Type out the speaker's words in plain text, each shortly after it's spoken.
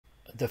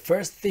The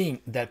first thing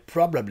that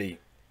probably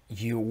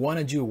you want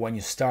to do when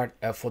you start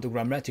a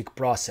photogrammetric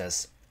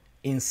process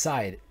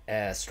inside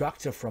a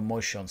structure from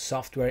motion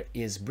software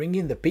is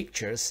bringing the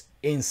pictures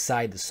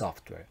inside the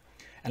software.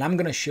 And I'm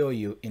going to show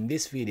you in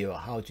this video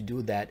how to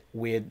do that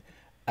with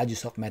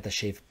Agisoft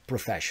Metashape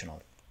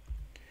Professional.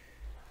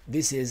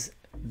 This is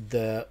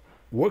the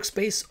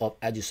workspace of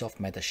Agisoft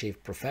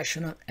Metashape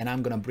Professional, and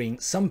I'm going to bring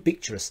some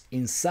pictures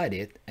inside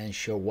it and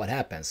show what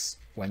happens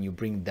when you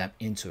bring them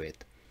into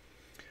it.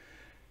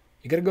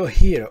 You got to go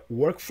here,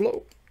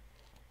 workflow,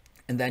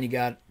 and then you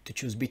got to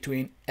choose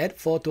between add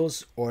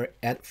photos or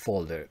add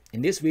folder.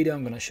 In this video,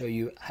 I'm going to show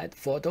you add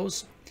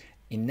photos.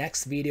 In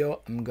next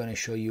video, I'm going to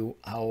show you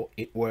how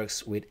it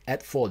works with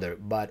add folder,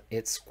 but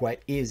it's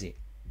quite easy.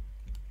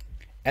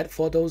 Add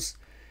photos,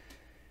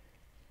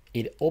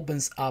 it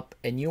opens up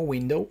a new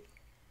window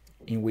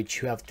in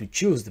which you have to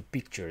choose the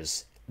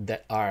pictures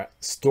that are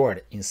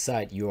stored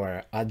inside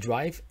your hard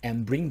drive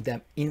and bring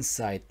them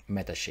inside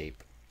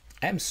Metashape.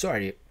 I'm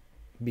sorry,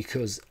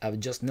 because I've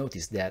just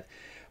noticed that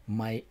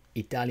my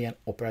Italian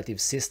operative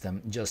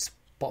system just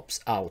pops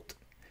out.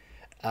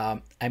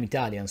 I'm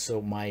Italian,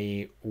 so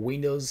my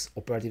Windows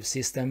operative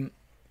system,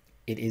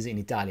 it is in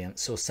Italian,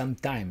 so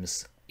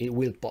sometimes it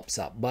will pops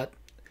up, but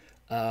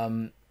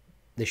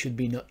there should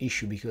be no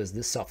issue because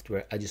the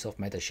software Agisoft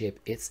Metashape,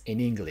 it's in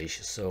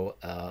English, so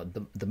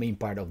the main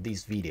part of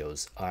these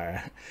videos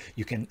are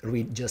you can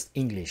read just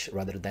English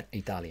rather than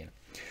Italian.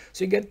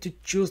 So you get to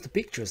choose the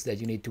pictures that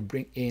you need to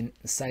bring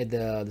inside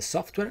the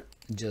software.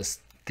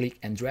 Just click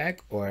and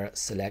drag, or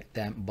select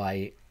them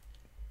by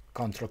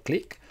control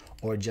click,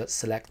 or just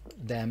select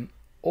them,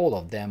 all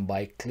of them,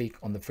 by click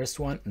on the first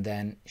one,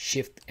 then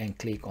shift and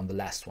click on the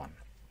last one.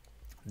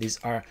 These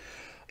are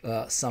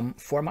some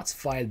formats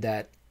file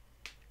that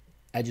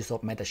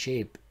Agisoft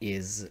Metashape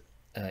is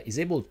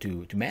able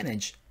to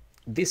manage.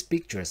 These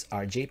pictures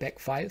are JPEG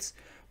files,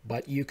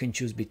 but you can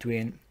choose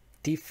between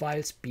TIFF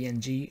files,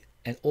 PNG,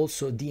 and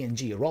also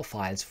DNG, raw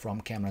files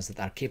from cameras that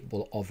are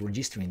capable of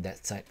registering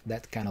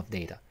that kind of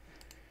data.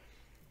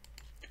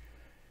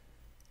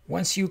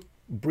 Once you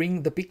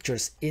bring the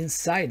pictures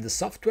inside the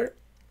software,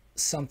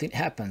 something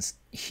happens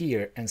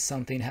here and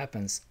something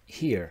happens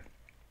here.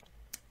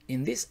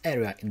 In this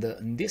area,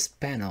 in this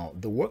panel,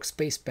 the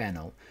workspace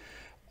panel,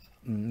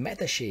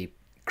 Metashape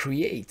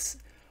creates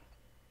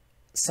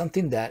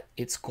something that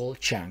it's called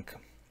chunk.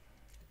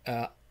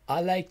 I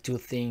like to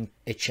think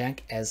a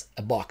chunk as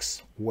a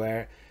box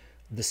where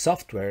the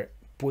software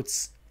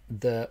puts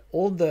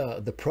all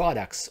the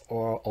products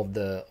of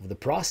the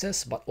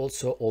process, but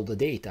also all the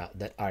data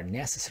that are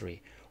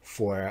necessary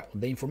for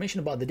the information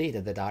about the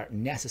data that are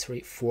necessary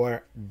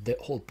for the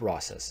whole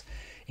process.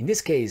 In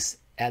this case,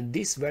 at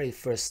this very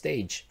first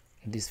stage,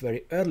 this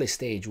very early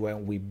stage,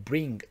 when we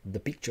bring the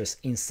pictures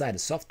inside the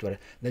software,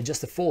 there's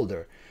just a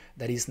folder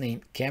that is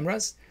named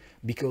cameras,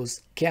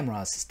 because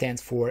cameras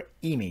stands for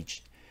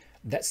image.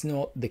 That's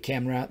not the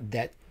camera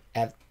that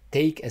has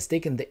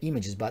taken the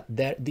images, but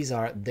these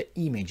are the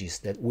images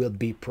that will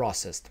be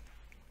processed.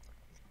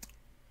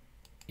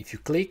 If you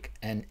click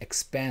and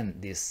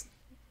expand this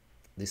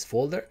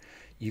folder,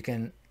 you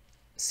can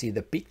see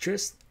the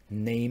pictures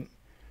name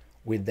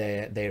with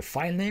their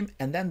file name,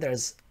 and then there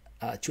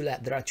are two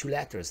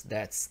letters.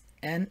 That's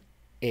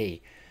NA.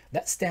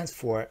 That stands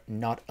for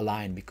not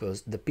aligned,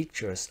 because the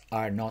pictures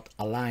are not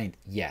aligned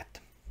yet.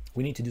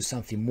 We need to do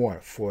something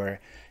more for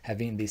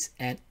having this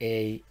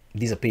NA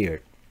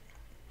disappeared.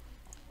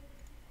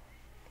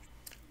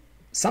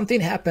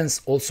 Something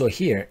happens also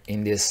here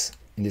in this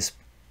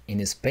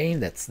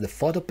pane. That's the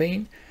photo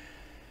pane.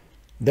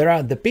 There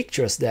are the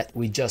pictures that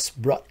we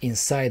just brought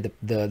inside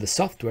the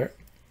software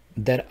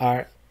that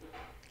are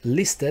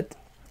listed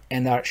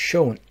and are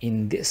shown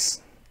in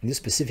this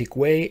specific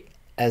way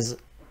as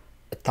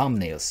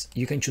thumbnails.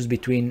 You can choose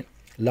between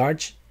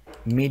large,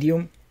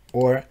 medium,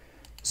 or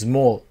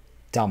small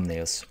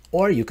thumbnails,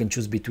 or you can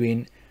choose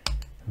between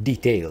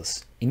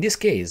details. In this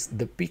case,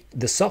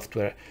 the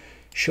software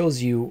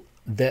shows you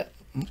the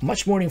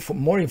much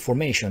more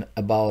information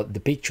about the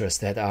pictures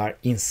that are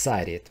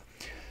inside it.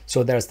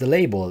 So there's the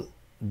label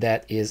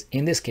that is,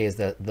 in this case,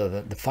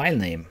 the file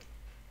name.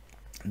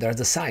 There's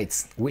the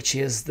size, which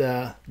is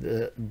the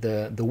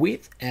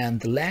width and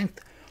the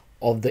length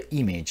of the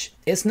image.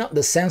 It's not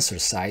the sensor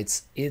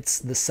size, it's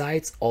the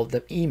size of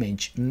the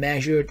image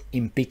measured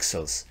in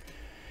pixels.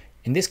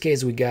 In this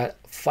case, we got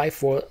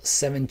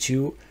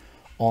 5472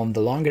 on the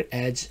longer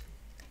edge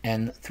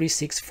and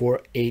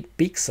 3648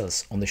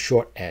 pixels on the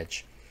short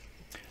edge.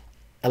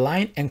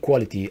 Align and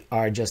quality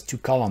are just two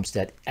columns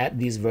that at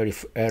this very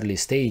early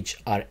stage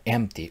are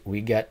empty.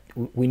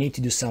 We need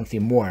to do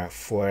something more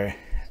for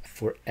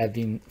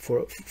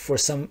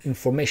some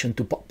information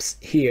to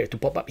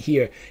pop up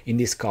here in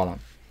this column.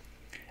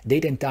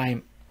 Date and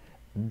time,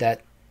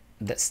 that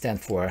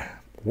stands for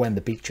when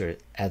the picture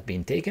has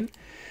been taken.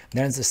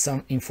 There's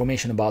some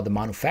information about the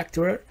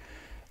manufacturer.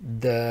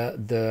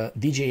 The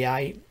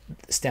DJI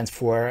stands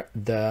for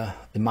the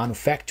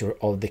manufacturer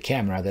of the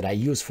camera that I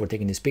use for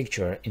taking this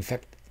picture. In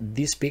fact,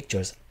 these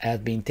pictures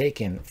have been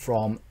taken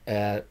from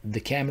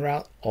the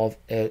camera of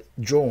a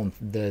drone,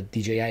 the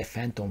DJI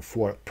Phantom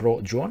 4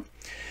 Pro drone.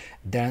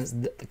 There's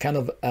kind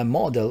of a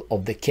model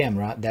of the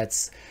camera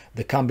that's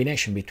the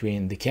combination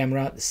between the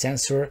camera, the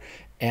sensor,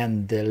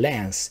 and the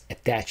lens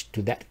attached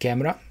to that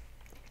camera.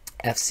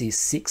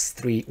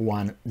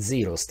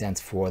 FC6310 stands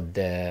for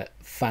the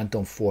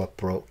Phantom 4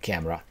 Pro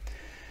camera.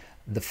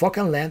 The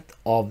focal length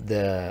of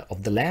the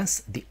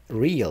lens, the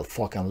real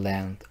focal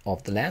length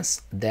of the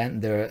lens,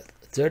 then the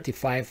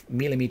 35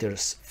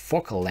 millimeters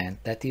focal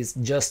length, that is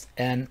just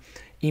an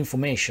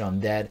information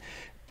that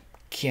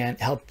can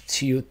help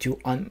you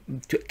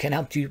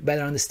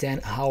better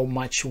understand how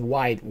much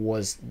wide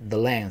was the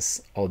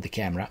lens of the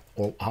camera,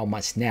 or how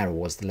much narrow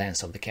was the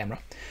lens of the camera.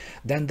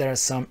 Then there are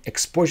some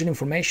exposure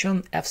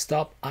information,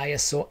 f-stop,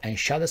 ISO, and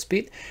shutter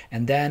speed.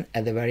 And then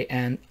at the very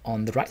end,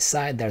 on the right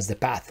side, there's the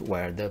path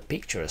where the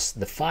pictures,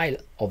 the file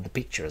of the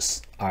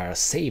pictures, are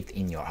saved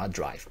in your hard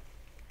drive.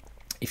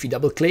 If you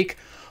double click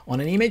on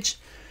an image,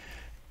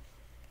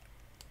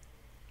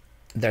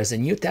 there's a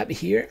new tab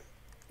here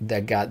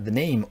that got the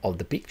name of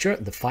the picture,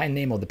 the file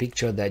name of the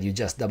picture that you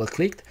just double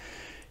clicked.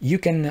 You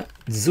can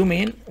zoom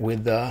in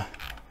with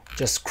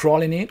just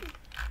scrolling it,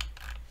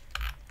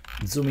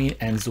 zoom in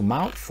and zoom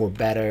out for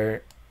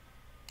better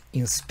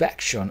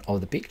inspection of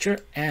the picture,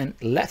 and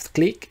left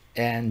click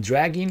and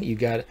dragging, you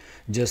can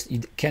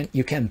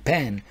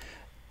pan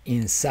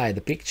inside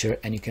the picture,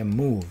 and you can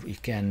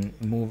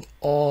move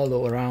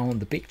all around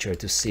the picture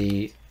to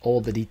see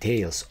all the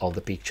details of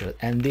the picture.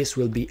 And this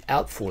will be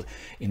helpful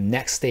in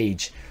next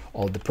stage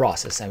of the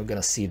process, and we're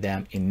gonna see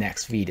them in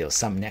next videos,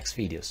 some next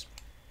videos.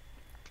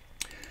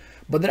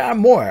 But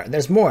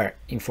there's more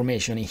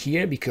information in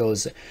here,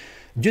 because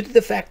due to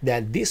the fact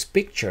that these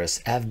pictures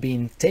have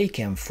been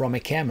taken from a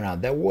camera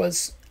that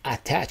was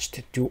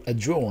attached to a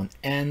drone,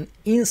 and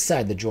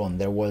inside the drone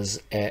there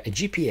was a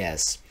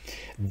GPS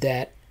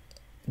that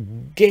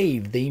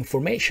gave the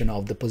information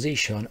of the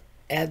position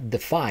at the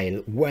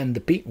file when the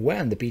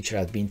picture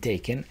has been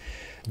taken.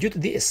 Due to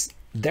this,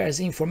 there's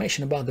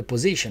information about the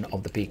position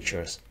of the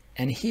pictures.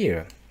 And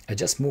here I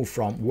just moved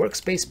from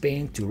workspace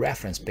pane to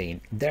reference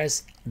pane.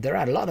 There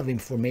are a lot of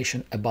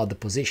information about the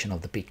position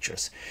of the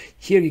pictures.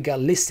 Here you got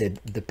listed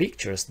the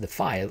pictures, the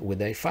file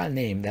with a file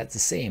name that's the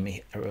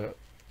same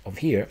of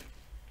here.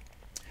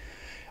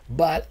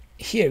 But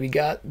here we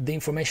got the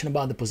information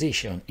about the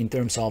position in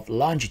terms of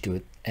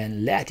longitude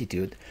and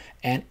latitude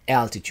and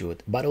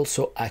altitude, but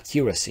also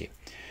accuracy.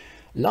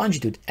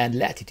 Longitude and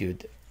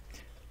latitude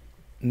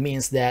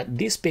means that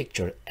these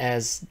pictures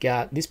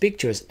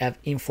have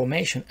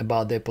information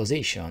about their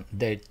position,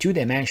 their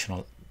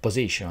two-dimensional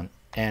position,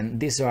 and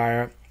these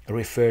are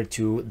referred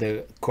to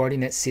the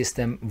coordinate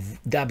system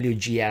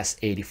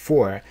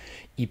WGS84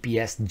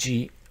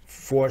 EPSG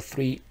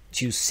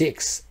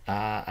 4326.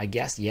 I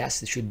guess,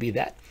 yes, it should be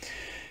that.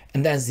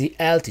 And that's the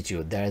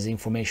altitude. There is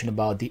information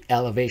about the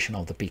elevation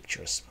of the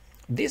pictures.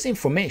 This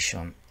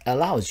information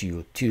allows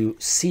you to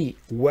see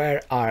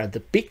where are the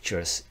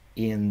pictures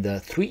in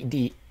the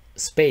 3D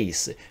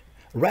space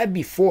right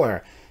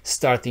before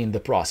starting the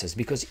process,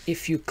 because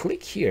if you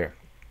click here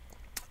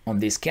on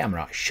this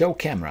camera, show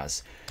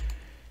cameras,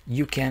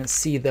 you can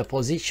see the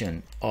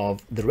position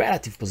of the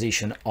relative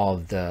position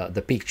of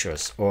the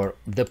pictures, or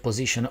the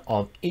position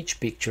of each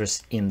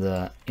pictures in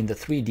the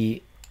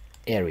 3D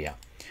area.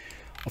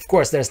 Of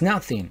course, there's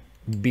nothing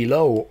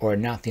below or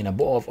nothing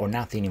above or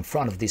nothing in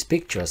front of these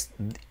pictures.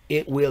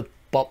 It will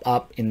pop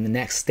up in the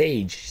next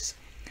stages,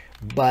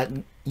 but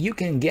you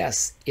can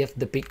guess if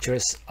the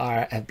pictures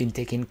have been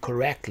taken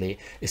correctly,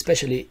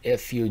 especially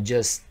if you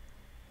just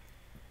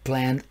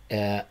planned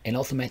an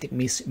automatic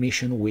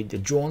mission with the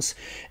drones,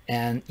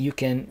 and you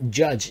can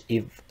judge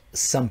if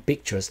some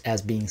pictures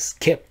has been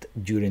skipped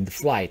during the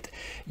flight.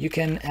 You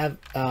can have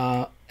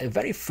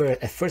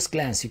at first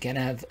glance, you can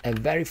have a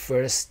very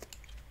first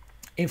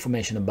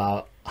information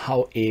about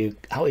how it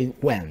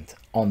went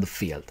on the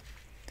field.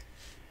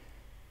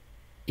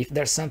 If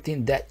there's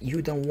something that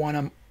you don't want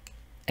to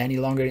any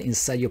longer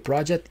inside your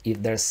project,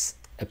 if there's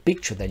a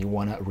picture that you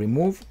want to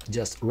remove,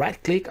 just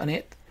right click on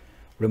it,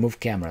 remove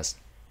cameras.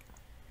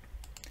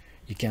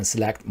 You can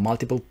select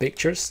multiple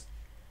pictures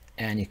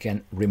and you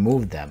can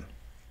remove them.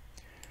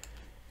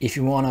 If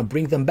you want to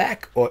bring them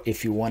back, or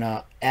if you want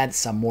to add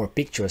some more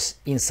pictures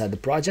inside the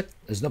project,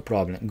 there's no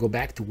problem. Go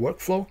back to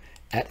workflow,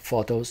 add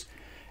photos,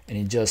 and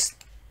you just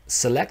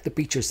select the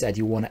pictures that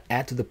you want to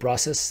add to the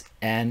process,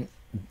 and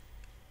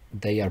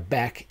they are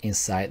back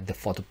inside the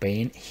photo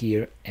pane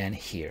here and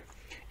here.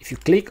 If you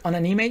click on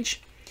an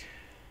image,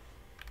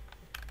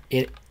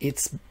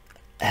 it's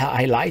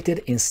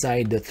highlighted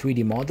inside the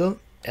 3D model.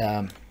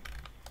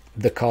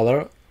 The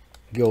color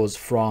goes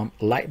from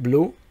light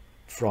blue,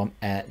 from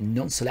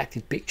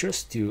non-selected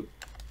pictures, to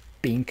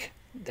pink.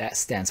 That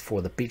stands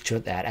for the picture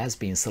that has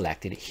been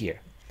selected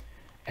here.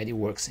 And it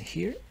works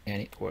here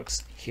and it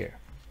works here.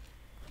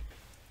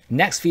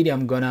 Next video,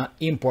 I'm gonna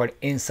import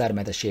inside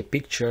Metashape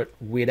picture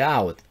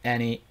without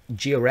any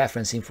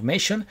georeference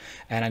information,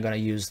 and I'm gonna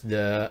use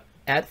the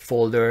add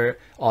folder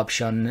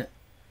option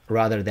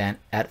rather than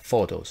Add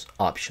Photos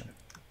option.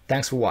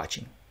 Thanks for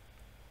watching.